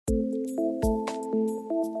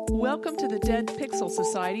Welcome to the Dead Pixel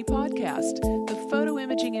Society podcast, the photo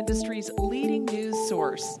imaging industry's leading news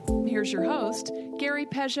source. Here's your host, Gary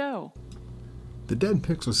Peugeot. The Dead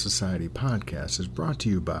Pixel Society podcast is brought to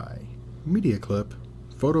you by MediaClip,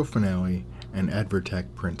 Photo Finale, and Advertech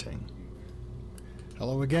Printing.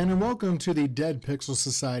 Hello again, and welcome to the Dead Pixel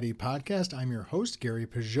Society podcast. I'm your host, Gary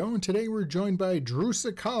Peugeot, and today we're joined by Drew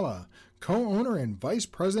Cicala, co-owner and vice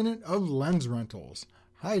president of Lensrentals.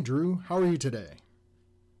 Hi, Drew. How are you today?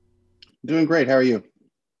 Doing great. How are you?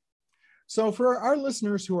 So for our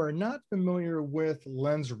listeners who are not familiar with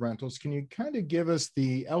Lensrentals, can you kind of give us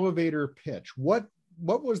the elevator pitch? What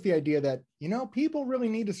was the idea that, people really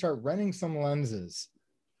need to start renting some lenses?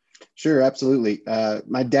 Sure, absolutely.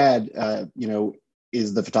 My dad,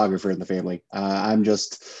 is the photographer in the family. I'm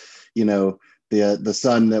just, the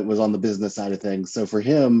son that was on the business side of things. So for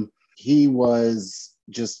him, he was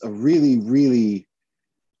just a really, really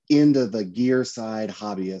into the gear side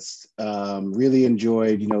hobbyist. Really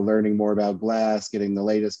enjoyed, learning more about glass, getting the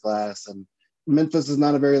latest glass. And Memphis is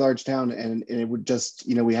not a very large town, and it would just,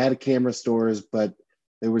 we had camera stores, but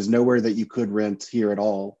there was nowhere that you could rent here at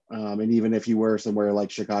all. And even if you were somewhere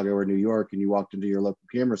like Chicago or New York and you walked into your local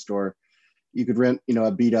camera store, you could rent,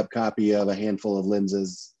 a beat up copy of a handful of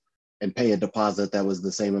lenses and pay a deposit that was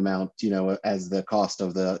the same amount, as the cost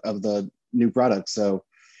of the new product. So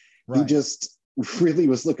He just really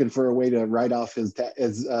was looking for a way to write off his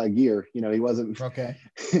gear. He wasn't okay.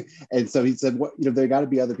 And so he said, there got to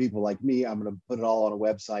be other people like me. I'm going to put it all on a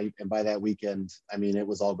website. And by that weekend, it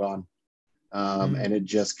was all gone. And it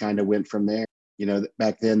just kind of went from there.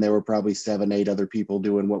 Back then there were probably 7-8 other people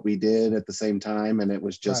doing what we did at the same time. And it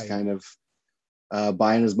was just kind of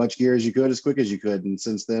buying as much gear as you could, as quick as you could. And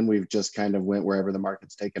since then we've just kind of went wherever the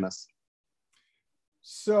market's taken us.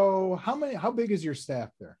 So how big is your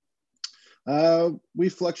staff there? We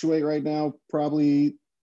fluctuate right now, probably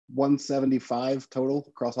 175 total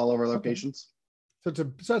across all of our locations. So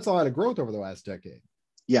that's a lot of growth over the last decade.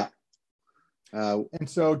 Yeah. And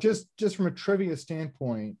so just from a trivia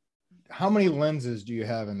standpoint, how many lenses do you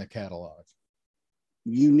have in the catalog?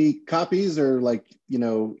 Unique copies or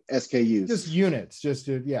SKUs? Just units, if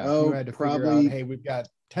you had to figure out, hey, we've got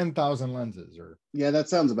 10,000 lenses or. Yeah, that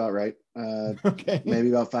sounds about right. Okay. Maybe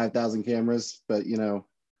about 5,000 cameras, but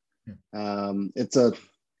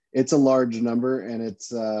it's a large number, and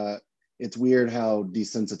it's weird how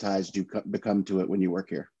desensitized you become to it when you work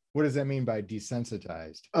here. What does that mean by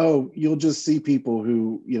desensitized? Oh, you'll just see people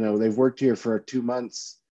who, they've worked here for 2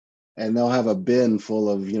 months and they'll have a bin full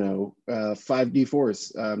of,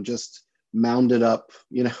 5D4s just mounded up,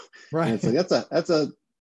 Right. And it's like, that's a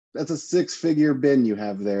 6-figure bin you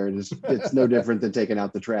have there. And it's no different than taking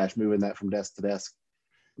out the trash, moving that from desk to desk.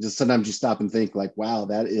 Just sometimes you stop and think like, wow,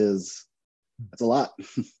 that's a lot.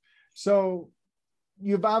 So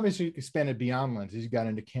you've obviously expanded beyond lenses. You got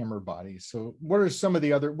into camera bodies. So what are some of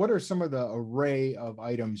the array of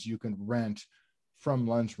items you can rent from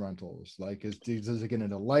Lensrentals? Like, does it get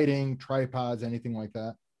into lighting, tripods, anything like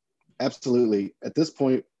that? Absolutely. At this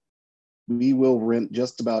point, we will rent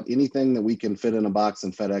just about anything that we can fit in a box,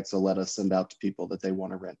 and FedEx will let us send out to people that they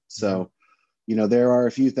want to rent. So, there are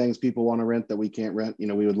a few things people want to rent that we can't rent.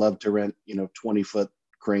 We would love to rent, 20-foot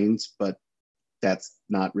cranes, but that's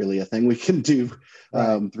not really a thing we can do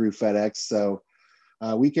through FedEx. So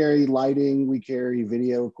we carry lighting, we carry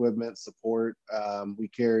video equipment support, we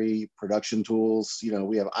carry production tools.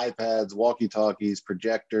 We have iPads, walkie-talkies,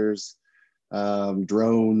 projectors,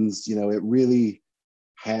 drones. It really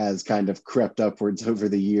has kind of crept upwards over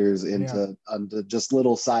the years into just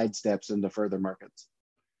little side steps into further markets.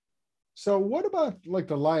 So what about like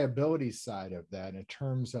the liability side of that in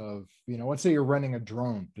terms of, let's say you're renting a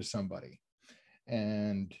drone to somebody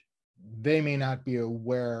and they may not be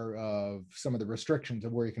aware of some of the restrictions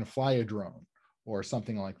of where you can fly a drone or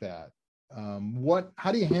something like that.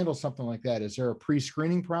 How do you handle something like that? Is there a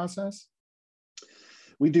pre-screening process?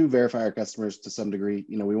 We do verify our customers to some degree.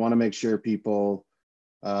 We want to make sure people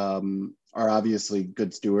are obviously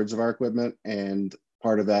good stewards of our equipment. And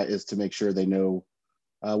part of that is to make sure they know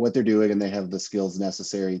what they're doing and they have the skills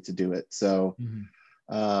necessary to do it. So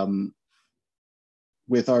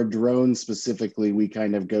with our drones specifically, we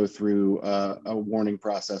kind of go through a warning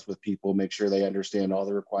process with people, make sure they understand all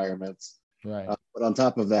the requirements. Right. But on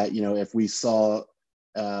top of that, if we saw,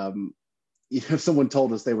 if someone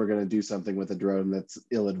told us they were going to do something with a drone that's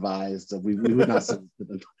ill-advised, we would not send it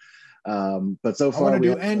to them. But so far, I want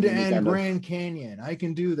to do end-to-end Grand Canyon. I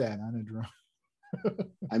can do that on a drone.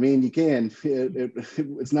 You can.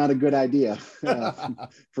 It's not a good idea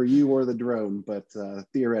for you or the drone, but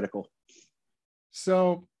theoretical.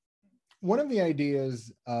 So One of the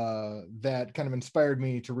ideas that kind of inspired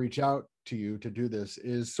me to reach out to you to do this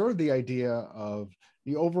is sort of the idea of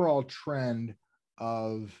the overall trend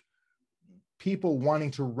of people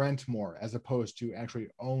wanting to rent more as opposed to actually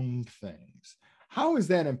own things. How has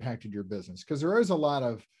that impacted your business? Because there is a lot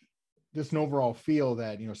of just an overall feel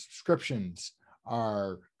that, subscriptions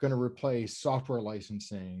are going to replace software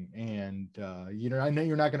licensing. And, I know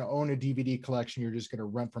you're not going to own a DVD collection. You're just going to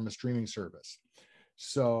rent from a streaming service.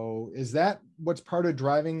 So is that what's part of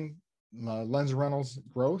driving Lensrentals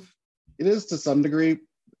growth? It is to some degree,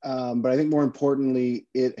 but I think more importantly,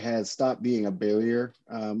 it has stopped being a barrier.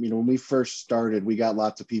 When we first started, we got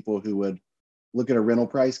lots of people who would look at a rental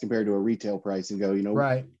price compared to a retail price and go,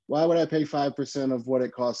 right, why would I pay 5% of what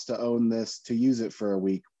it costs to own this to use it for a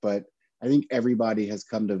week? But I think everybody has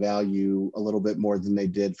come to value a little bit more than they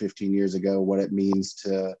did 15 years ago, what it means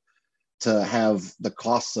to have the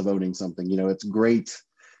costs of owning something. It's great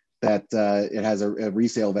that it has a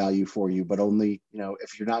resale value for you, but only,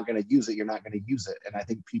 if you're not going to use it, you're not going to use it. And I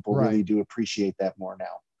think people really do appreciate that more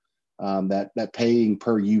now. That paying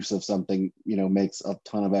per use of something, makes a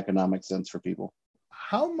ton of economic sense for people.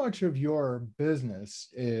 How much of your business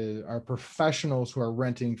are professionals who are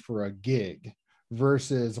renting for a gig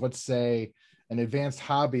versus, let's say, an advanced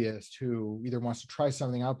hobbyist who either wants to try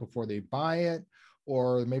something out before they buy it,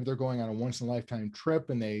 or maybe they're going on a once in a lifetime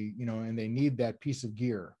trip and they need that piece of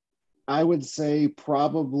gear? I would say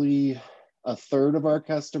probably a third of our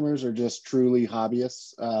customers are just truly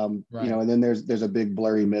hobbyists. And then there's a big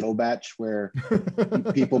blurry middle batch where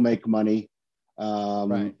people make money,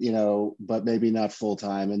 but maybe not full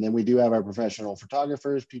time. And then we do have our professional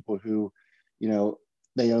photographers, people who,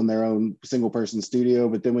 they own their own single person studio,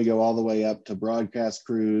 but then we go all the way up to broadcast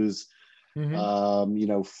crews,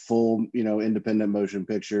 full, independent motion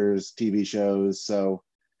pictures, TV shows. So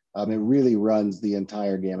it really runs the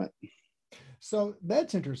entire gamut. So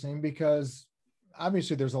that's interesting because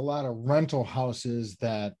obviously there's a lot of rental houses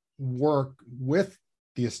that work with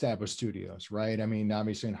the established studios, right? I mean,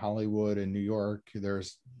 obviously in Hollywood and New York,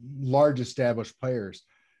 there's large established players.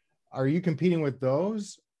 Are you competing with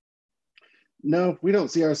those? No, we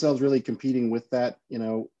don't see ourselves really competing with that.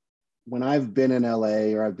 When I've been in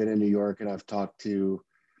LA or I've been in New York and I've talked to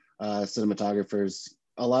cinematographers,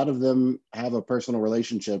 a lot of them have a personal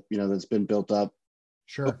relationship, that's been built up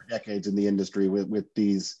over decades in the industry with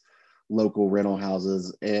these local rental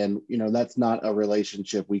houses. And, that's not a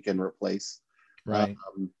relationship we can replace. Right.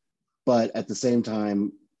 But at the same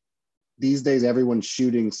time, these days, everyone's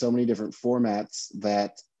shooting so many different formats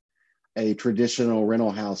that a traditional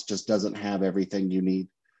rental house just doesn't have everything you need.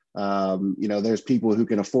 There's people who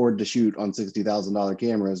can afford to shoot on $60,000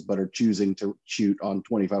 cameras, but are choosing to shoot on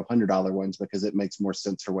 $2,500 ones because it makes more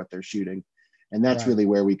sense for what they're shooting. And that's really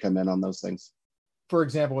where we come in on those things. For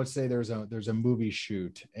example, let's say there's a movie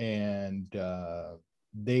shoot and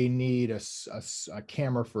they need a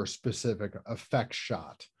camera for a specific effect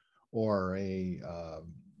shot or a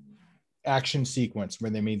action sequence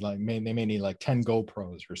where they may need like 10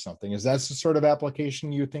 GoPros or something. Is that the sort of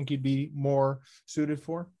application you think you'd be more suited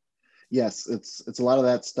for? Yes, it's a lot of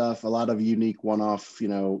that stuff, a lot of unique one-off,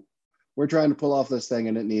 we're trying to pull off this thing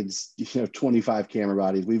and it needs, 25 camera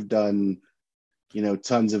bodies. We've done,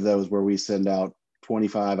 tons of those where we send out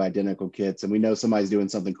 25 identical kits and we know somebody's doing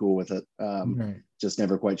something cool with it. Just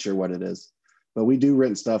never quite sure what it is. But we do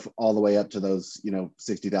rent stuff all the way up to those,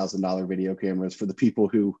 $60,000 video cameras for the people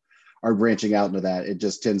who are branching out into that. It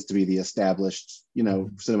just tends to be the established,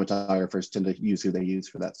 cinematographers tend to use who they use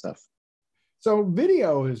for that stuff. So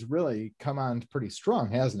video has really come on pretty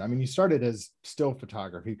strong, hasn't it? I mean, you started as still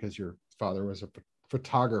photography because your father was a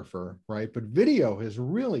photographer, right? But video has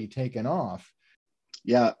really taken off.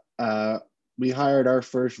 Yeah. We hired our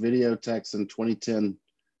first video techs in 2010.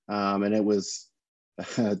 And it was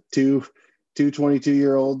two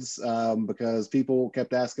 22-year-olds because people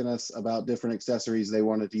kept asking us about different accessories they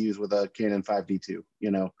wanted to use with a Canon 5D2,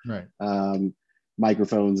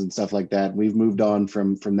 microphones and stuff like that. We've moved on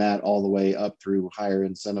from that all the way up through higher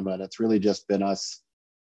end cinema. And it's really just been us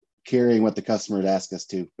carrying what the customers ask us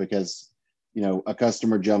to, because, a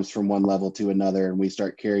customer jumps from one level to another and we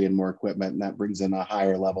start carrying more equipment and that brings in a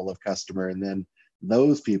higher level of customer. And then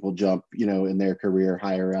those people jump, in their career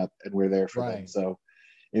higher up and we're there for them. So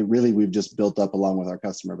we've just built up along with our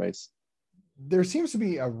customer base. There seems to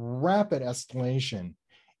be a rapid escalation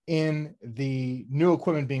in the new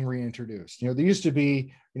equipment being reintroduced. There used to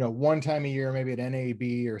be, one time a year, maybe at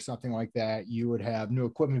NAB or something like that, you would have new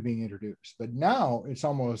equipment being introduced. But now it's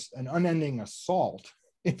almost an unending assault,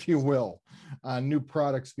 if you will, on new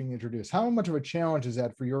products being introduced. How much of a challenge is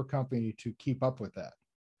that for your company to keep up with that?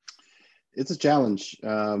 It's a challenge.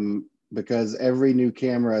 because every new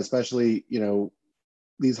camera, especially,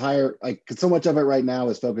 these higher, like so much of it right now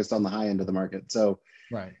is focused on the high end of the market. So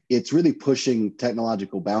Right. it's really pushing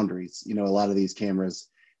technological boundaries, a lot of these cameras.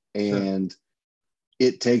 And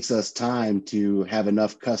it takes us time to have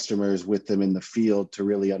enough customers with them in the field to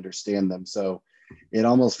really understand them. So it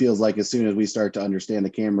almost feels like as soon as we start to understand the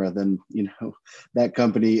camera, then, that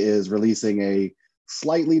company is releasing a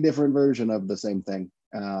slightly different version of the same thing.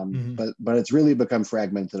 But it's really become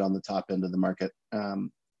fragmented on the top end of the market.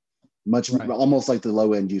 Almost like the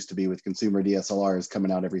low end used to be, with consumer DSLRs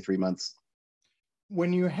coming out every 3 months.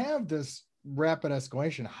 When you have this rapid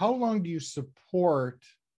escalation, how long do you support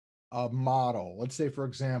a model? Let's say, for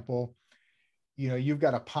example, you've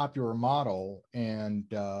got a popular model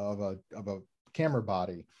and of a camera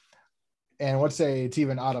body, and let's say it's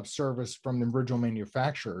even out of service from the original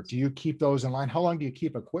manufacturer. Do you keep those in line? How long do you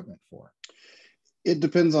keep equipment for? It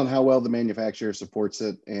depends on how well the manufacturer supports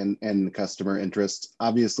it and the customer interest.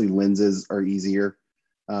 Obviously, lenses are easier.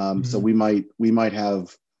 So we might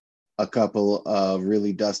have a couple of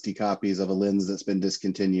really dusty copies of a lens that's been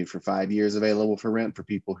discontinued for 5 years available for rent for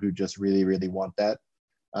people who just really, really want that.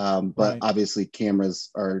 But obviously cameras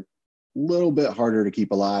are a little bit harder to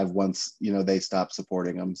keep alive once, they stop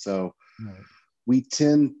supporting them. So we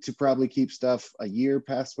tend to probably keep stuff a year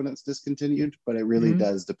past when it's discontinued, but it really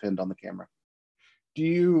does depend on the camera.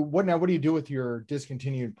 What do you do with your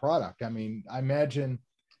discontinued product? I mean, I imagine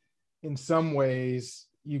in some ways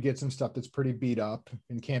you get some stuff that's pretty beat up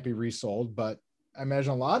and can't be resold, but I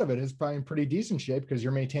imagine a lot of it is probably in pretty decent shape because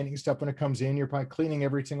you're maintaining stuff when it comes in. You're probably cleaning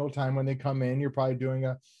every single time when they come in. You're probably doing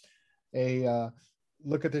a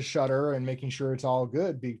look at the shutter and making sure it's all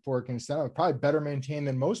good before it can sell. Probably better maintained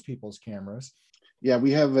than most people's cameras. Yeah,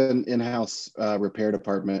 we have an in-house repair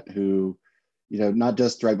department who, not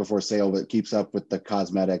just right before sale, but keeps up with the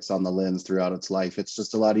cosmetics on the lens throughout its life. It's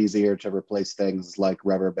just a lot easier to replace things like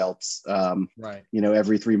rubber belts,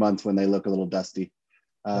 every 3 months when they look a little dusty.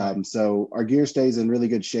 So our gear stays in really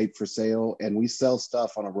good shape for sale, and we sell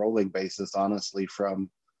stuff on a rolling basis, honestly, from,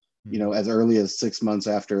 as early as 6 months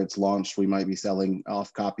after it's launched, we might be selling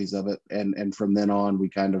off copies of it. And from then on, we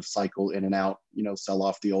kind of cycle in and out, sell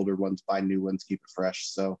off the older ones, buy new ones, keep it fresh.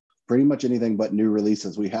 So pretty much anything but new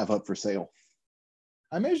releases we have up for sale.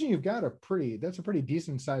 I imagine you've got that's a pretty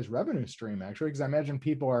decent sized revenue stream, actually, because I imagine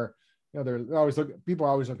people are, people are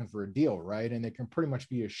always looking for a deal, right? And they can pretty much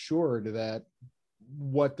be assured that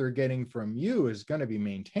what they're getting from you is going to be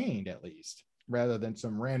maintained, at least, rather than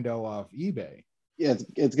some rando off eBay. Yeah,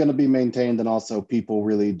 it's going to be maintained. And also people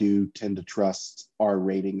really do tend to trust our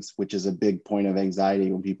ratings, which is a big point of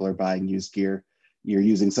anxiety when people are buying used gear. You're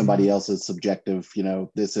using somebody else's subjective,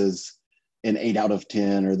 this is an 8 out of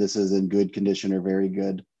 10, or this is in good condition or very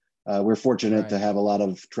good. We're fortunate to have a lot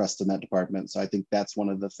of trust in that department. So I think that's one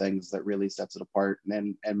of the things that really sets it apart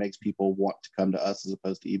and makes people want to come to us as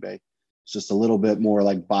opposed to eBay. It's just a little bit more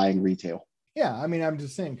like buying retail. Yeah, I mean, I'm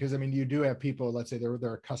just saying, because I mean, you do have people, let's say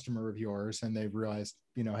they're a customer of yours and they've realized,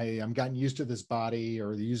 hey, I'm gotten used to this body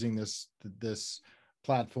or using this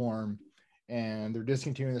platform, and they're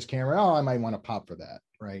discontinuing this camera. Oh, I might want to pop for that,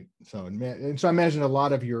 right? So I imagine a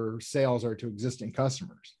lot of your sales are to existing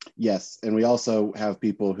customers. Yes, and we also have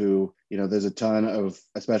people who, there's a ton of,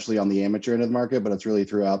 especially on the amateur end of the market, but it's really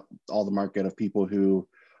throughout all the market, of people who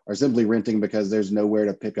are simply renting because there's nowhere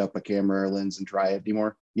to pick up a camera or lens and try it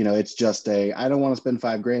anymore. It's just I don't want to spend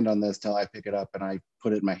 $5,000 on this till I pick it up and I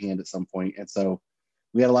put it in my hand at some point. And so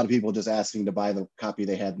we had a lot of people just asking to buy the copy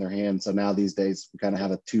they had in their hand. So now these days we kind of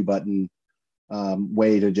have a 2-button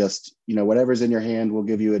way to just, whatever's in your hand, we'll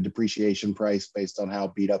give you a depreciation price based on how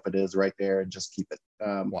beat up it is right there, and just keep it.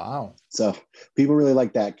 Wow. So people really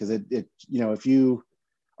like that, because it, if you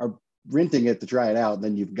are renting it to try it out,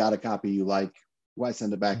 then you've got a copy you like, why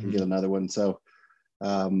send it back and get another one? So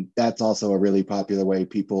that's also a really popular way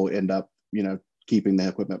people end up, keeping the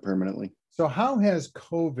equipment permanently. So how has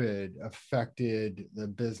COVID affected the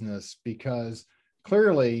business? Because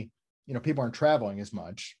clearly, people aren't traveling as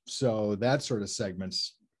much. So that sort of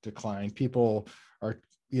segment's declined. People are,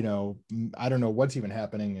 I don't know what's even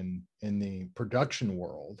happening in the production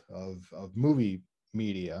world of movie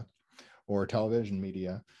media or television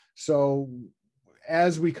media. So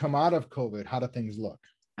as we come out of COVID, how do things look?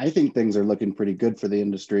 I think things are looking pretty good for the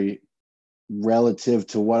industry relative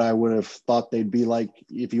to what I would have thought they'd be like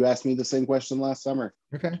if you asked me the same question last summer.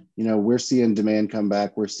 Okay. We're seeing demand come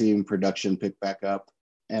back. We're seeing production pick back up.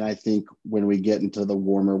 And I think when we get into the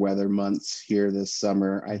warmer weather months here this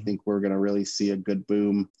summer, I think we're going to really see a good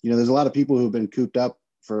boom. There's a lot of people who've been cooped up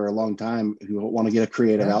for a long time who want to get a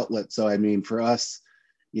creative outlet. So, I mean, for us,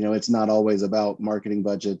 it's not always about marketing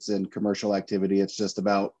budgets and commercial activity. It's just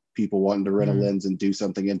about people wanting to rent a Mhm. lens and do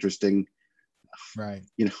something interesting. Right.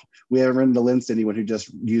 You know, we haven't rented a lens to anyone who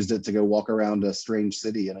just used it to go walk around a strange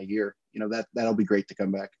city in a year. You know, that'll be great to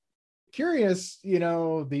come back. Curious,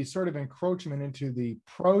 the sort of encroachment into the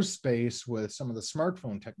pro space with some of the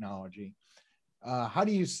smartphone technology. How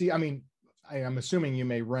do you see? I mean, I'm assuming you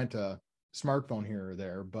may rent a smartphone here or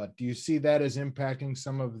there, but do you see that as impacting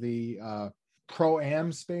some of the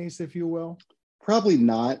pro-am space, if you will? Probably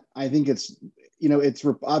not. I think it's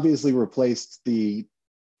obviously replaced the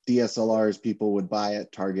DSLRs people would buy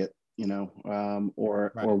at Target,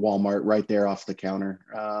 or Right. Walmart right there off the counter.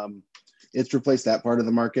 It's replaced that part of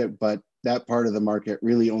the market, but that part of the market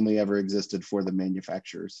really only ever existed for the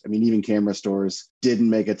manufacturers. I mean, even camera stores didn't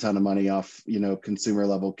make a ton of money off, consumer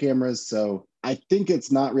level cameras. So I think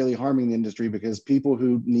it's not really harming the industry because people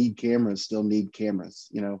who need cameras still need cameras.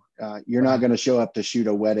 You're not going to show up to shoot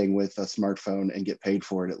a wedding with a smartphone and get paid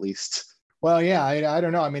for it, at least. Well, yeah, I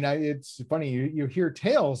don't know. I mean, it's funny. You hear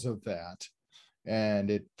tales of that, and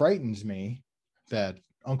it frightens me that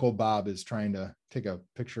Uncle Bob is trying to take a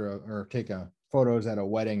picture of, or take photos at a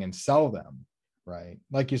wedding and sell them, right?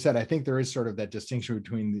 Like you said, I think there is sort of that distinction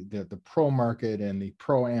between the pro market and the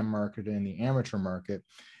pro-am market and the amateur market.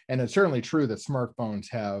 And it's certainly true that smartphones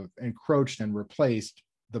have encroached and replaced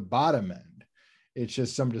the bottom end. It's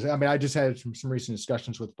just I just had some recent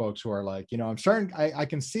discussions with folks who are like, I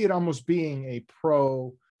can see it almost being a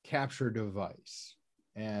pro capture device.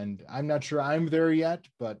 And I'm not sure I'm there yet,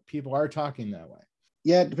 but people are talking that way.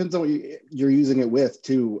 Yeah, it depends on what you're using it with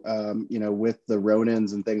too. With the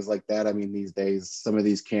Ronins and things like that. I mean, these days, some of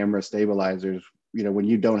these camera stabilizers, when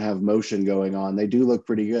you don't have motion going on, they do look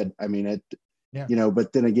pretty good. I mean,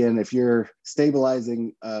 but then again, if you're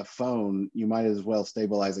stabilizing a phone, you might as well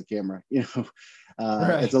stabilize a camera.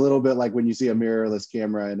 Right. It's a little bit like when you see a mirrorless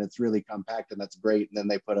camera and it's really compact and that's great. And then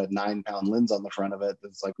they put a 9-pound lens on the front of it.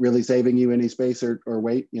 That's like really saving you any space or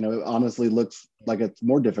weight. It honestly looks like it's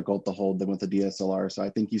more difficult to hold than with a DSLR. So I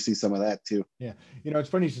think you see some of that too. Yeah. It's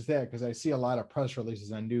funny you say that because I see a lot of press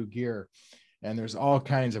releases on new gear. And there's all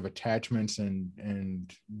kinds of attachments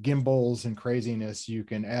and gimbals and craziness you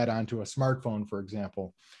can add onto a smartphone, for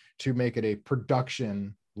example, to make it a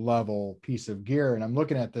production level piece of gear. And I'm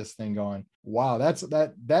looking at this thing going, wow,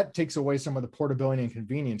 that takes away some of the portability and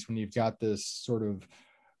convenience when you've got this sort of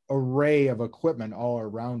array of equipment all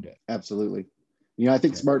around it. Absolutely. I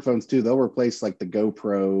think smartphones too, they'll replace like the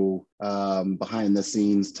GoPro behind the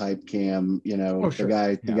scenes type cam, Sure.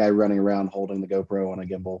 the guy running around holding the GoPro on a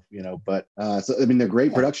gimbal, but so I mean, they're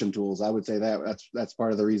great production tools. I would say that's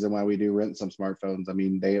part of the reason why we do rent some smartphones. I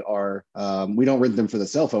mean, they are, we don't rent them for the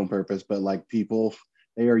cell phone purpose, but like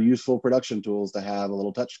they are useful production tools to have a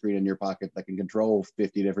little touch screen in your pocket that can control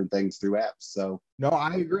 50 different things through apps. So no,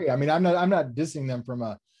 I agree. I mean, I'm not dissing them from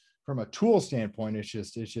a tool standpoint. It's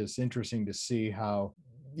just interesting to see how,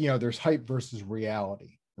 there's hype versus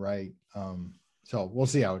reality, right? So we'll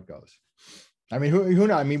see how it goes. I mean, who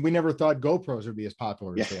knows? I mean, we never thought GoPros would be as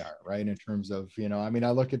popular as they are, right? In terms of, I mean,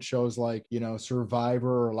 I look at shows like,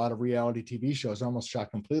 Survivor, or a lot of reality TV shows almost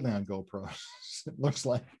shot completely on GoPros. It looks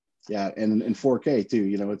like. Yeah, and in 4K too.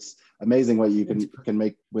 It's amazing what you can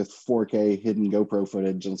make with 4K hidden GoPro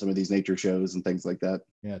footage on some of these nature shows and things like that.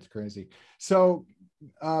 Yeah, it's crazy. So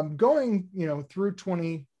going, through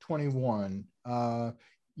 2021,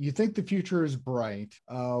 you think the future is bright.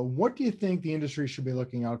 What do you think the industry should be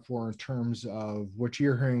looking out for in terms of what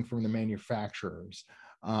you're hearing from the manufacturers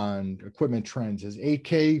on equipment trends? Is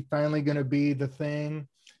 8K finally going to be the thing,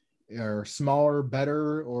 or smaller,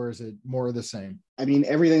 better, or is it more of the same? I mean,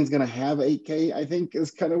 everything's going to have 8K, I think,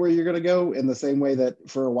 is kind of where you're going to go, in the same way that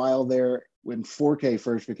for a while there, when 4K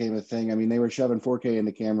first became a thing, I mean, they were shoving 4K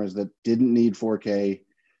into cameras that didn't need 4K.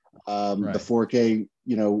 The 4K,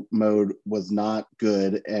 mode was not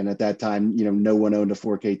good. And at that time, no one owned a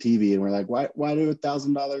 4K TV. And we're like, why do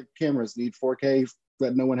 $1,000 cameras need 4K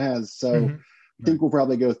that no one has? So I think we'll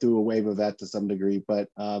probably go through a wave of that to some degree, but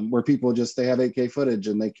where people they have 8K footage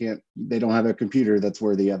and they don't have a computer that's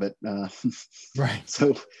worthy of it. Right.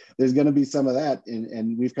 So there's going to be some of that.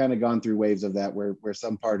 And we've kind of gone through waves of that where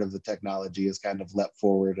some part of the technology is kind of leapt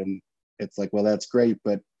forward, and it's like, well, that's great,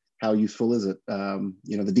 but how useful is it? The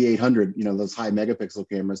D800, those high megapixel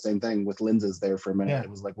cameras, same thing with lenses there for a minute. Yeah. It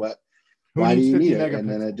was like, what? Why do you need it? And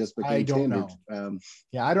then it just became standard.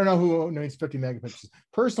 I don't know who needs 50 megapixels.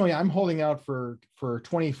 Personally, I'm holding out for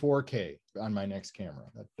 24K on my next camera.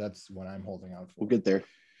 That's what I'm holding out for. We'll get there.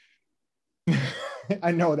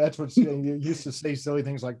 I know that's what you used to say, silly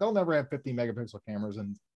things like they'll never have 50 megapixel cameras,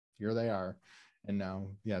 and here they are. And now,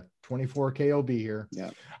 24K will be here. Yeah.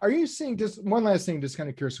 Are you seeing, just one last thing, just kind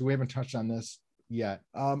of curious, we haven't touched on this yet.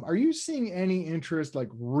 Are you seeing any interest, like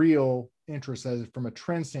real interest as from a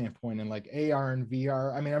trend standpoint in like AR and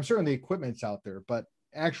VR? I mean, I'm certain the equipment's out there, but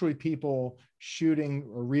actually people shooting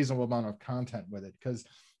a reasonable amount of content with it, because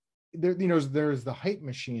there, there's the hype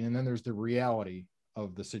machine and then there's the reality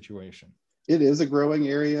of the situation. It is a growing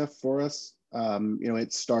area for us.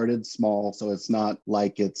 It started small, so it's not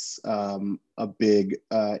like it's a big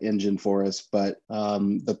engine for us, but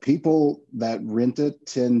the people that rent it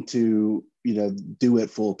tend to, do it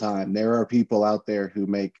full time. There are people out there who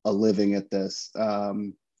make a living at this, a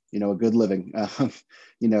good living,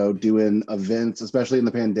 doing events, especially in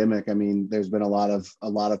the pandemic. I mean, there's been a lot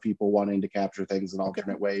of people wanting to capture things in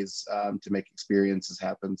alternate ways to make experiences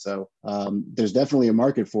happen. So there's definitely a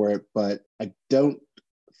market for it, but I don't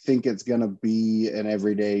think it's going to be an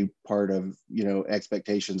everyday part of,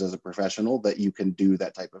 expectations as a professional that you can do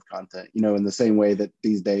that type of content, in the same way that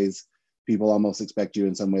these days people almost expect you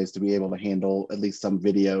in some ways to be able to handle at least some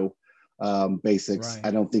video basics. Right.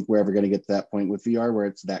 I don't think we're ever going to get to that point with VR where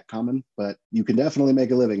it's that common, but you can definitely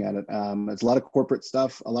make a living at it. It's a lot of corporate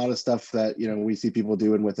stuff, a lot of stuff that, we see people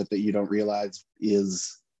doing with it that you don't realize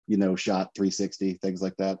is, shot 360, things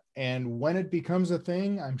like that. And when it becomes a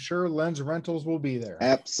thing, I'm sure Lensrentals will be there.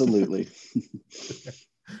 Absolutely.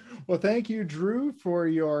 Well, thank you, Drew, for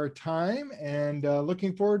your time, and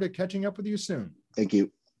looking forward to catching up with you soon. Thank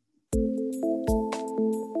you.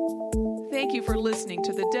 Thank you for listening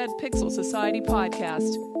to the Dead Pixel Society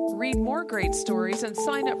podcast. Read more great stories and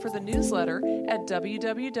sign up for the newsletter at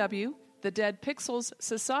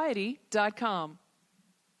www.thedeadpixelssociety.com.